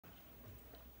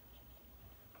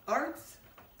Arts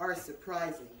are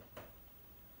surprising.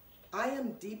 I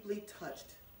am deeply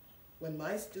touched when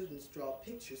my students draw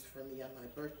pictures for me on my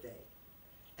birthday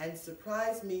and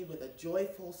surprise me with a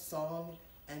joyful song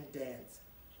and dance.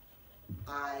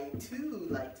 I too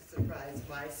like to surprise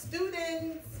my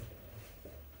students.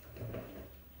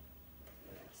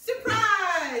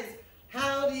 Surprise!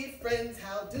 Howdy friends,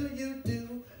 how do you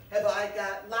do? Have I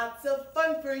got lots of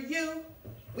fun for you?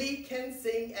 We can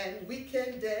sing and we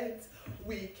can dance.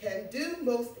 We can do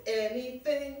most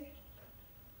anything.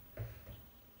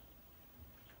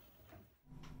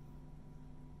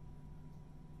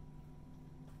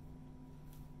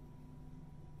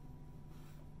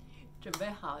 "准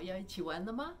备好要一起玩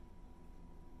了吗？" "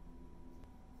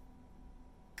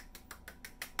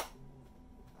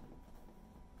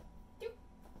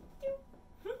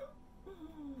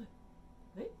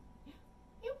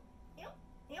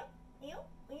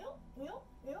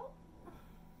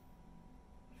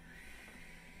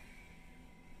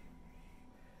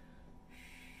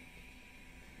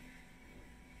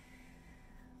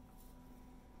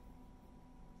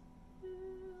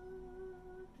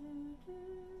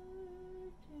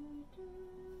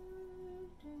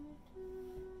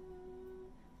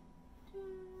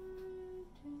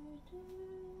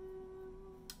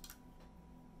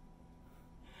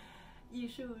艺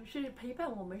术是陪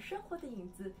伴我们生活的影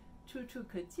子，处处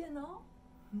可见哦。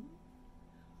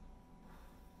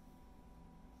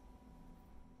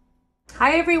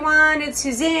Hi everyone, it's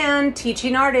Suzanne,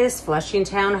 teaching artist, Flushing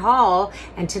Town Hall,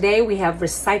 and today we have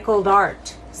recycled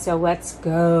art. So let's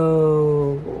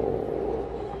go.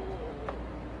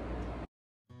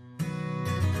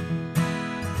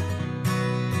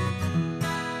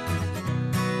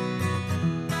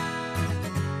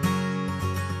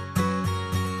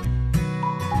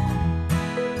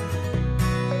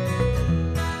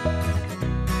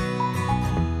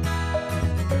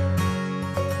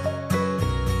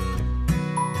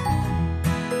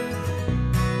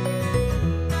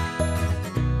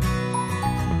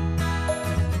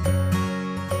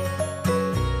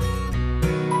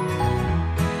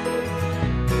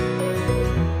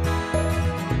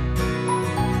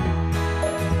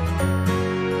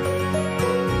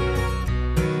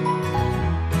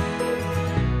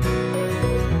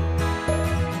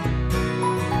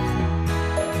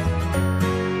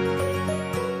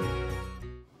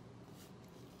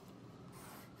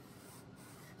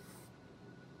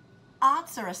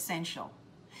 Arts are essential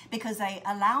because they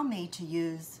allow me to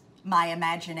use my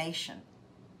imagination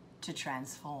to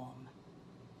transform.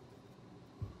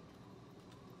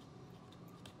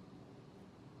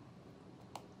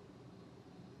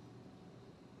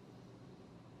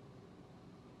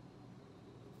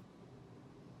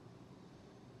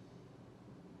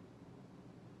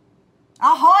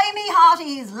 Ahoy, me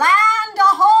hearties! Land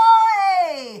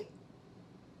ahoy!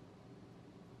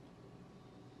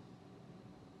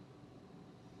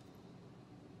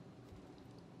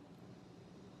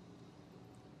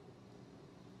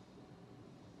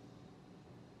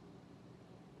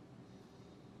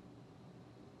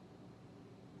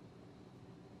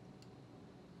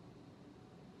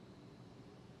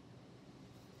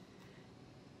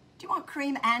 Do you want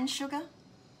cream and sugar?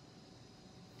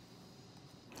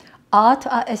 Art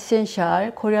are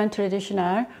essential Korean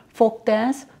traditional folk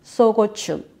dance,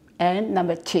 sogochum, and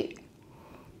number 2.